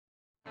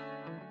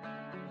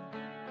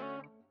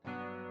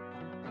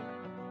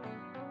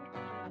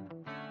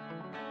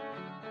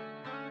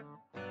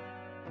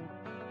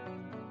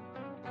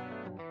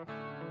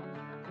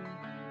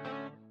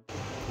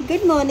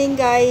Good morning,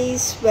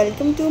 guys.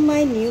 Welcome to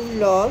my new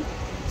vlog.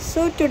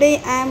 So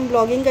today I am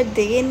vlogging a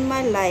day in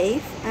my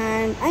life,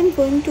 and I'm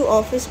going to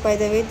office by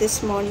the way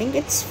this morning.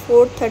 It's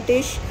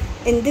 4:30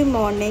 in the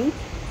morning,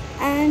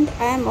 and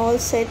I am all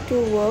set to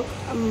work.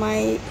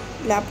 My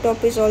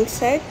laptop is all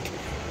set,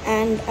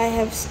 and I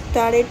have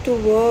started to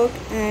work.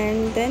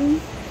 And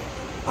then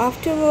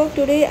after work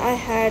today, I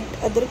had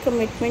other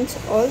commitments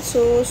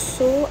also.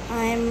 So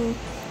I am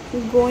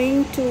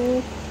going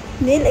to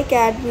nail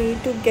academy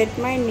to get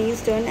my nails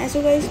done. As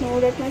you guys know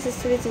that my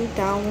sister is in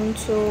town,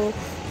 so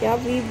yeah,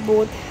 we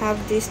both have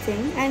this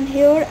thing. And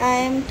here I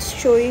am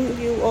showing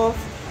you of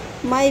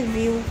my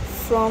view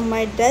from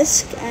my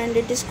desk, and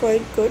it is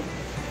quite good.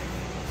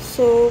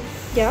 So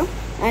yeah,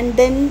 and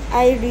then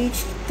I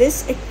reached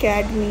this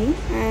academy,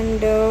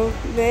 and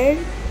where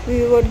we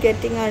were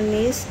getting our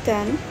nails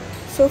done.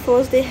 So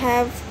first they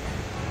have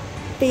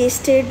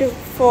pasted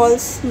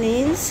false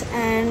nails,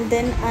 and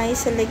then I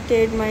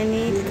selected my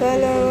nail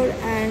color,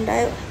 and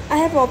I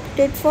have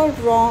opted for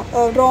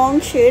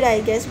wrong shade, I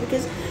guess,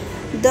 because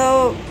the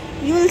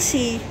you will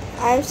see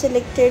I've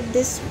selected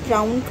this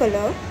brown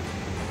color,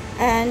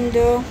 and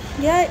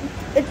yeah,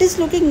 it is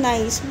looking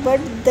nice.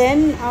 But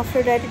then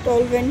after that it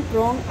all went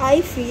wrong,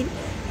 I feel.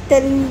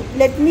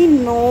 Let me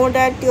know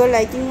that you're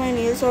liking my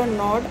nails or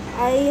not.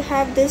 I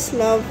have this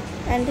love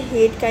and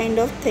hate kind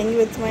of thing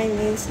with my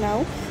nails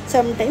now.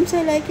 Sometimes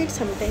I like it,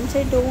 sometimes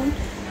I don't.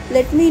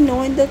 Let me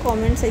know in the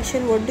comment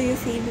section what do you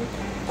feel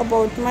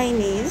about my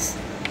nails.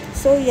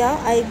 So yeah,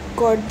 I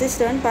got this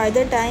done. By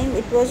the time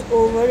it was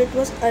over, it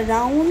was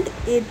around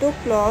 8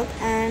 o'clock,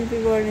 and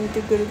we were in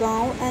the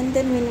Gurgaon. And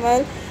then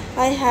meanwhile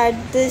I had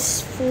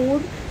this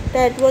food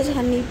that was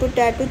honey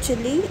potato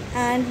chili,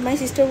 and my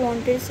sister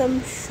wanted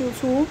some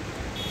soup,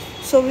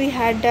 so we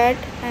had that.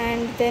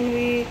 And then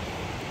we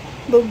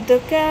booked the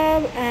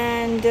cab,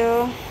 and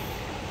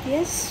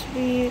yes,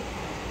 we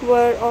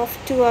were off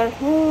to our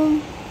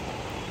home.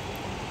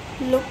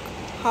 Look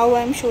how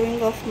I'm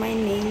showing off my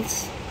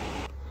nails.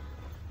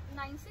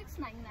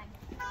 9699.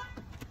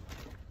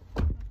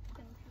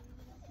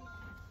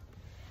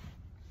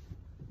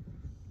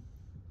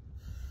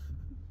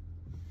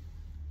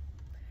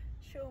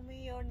 Show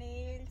me your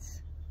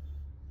nails.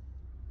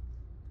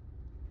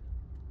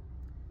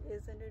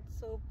 Isn't it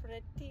so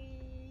pretty?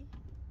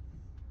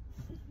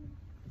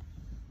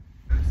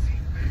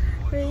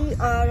 We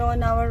are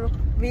on our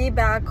way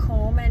back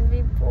home, and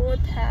we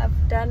both have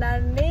done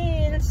our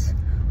nails.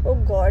 Oh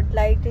god,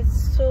 light is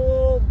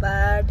so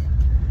bad,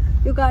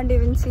 you can't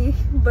even see.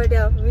 But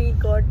yeah, we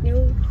got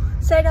new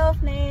set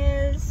of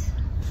nails.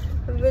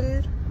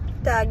 We'll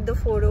tag the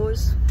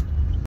photos.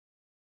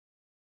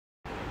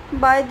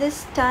 By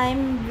this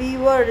time we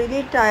were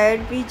really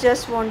tired, we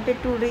just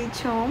wanted to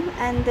reach home.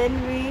 And then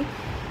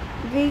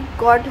we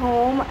got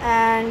home,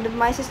 and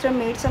my sister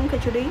made some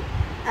khichdi,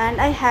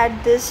 and I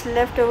had this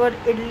leftover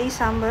idli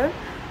sambar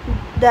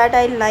that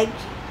I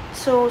liked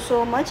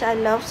so much. I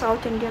love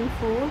South Indian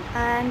food.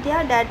 And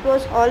yeah, that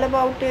was all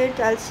about it.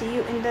 I'll see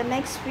you in the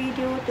next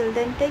video. Till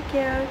then, take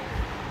care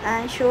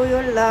and show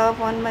your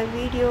love on my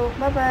video.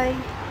 Bye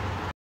bye.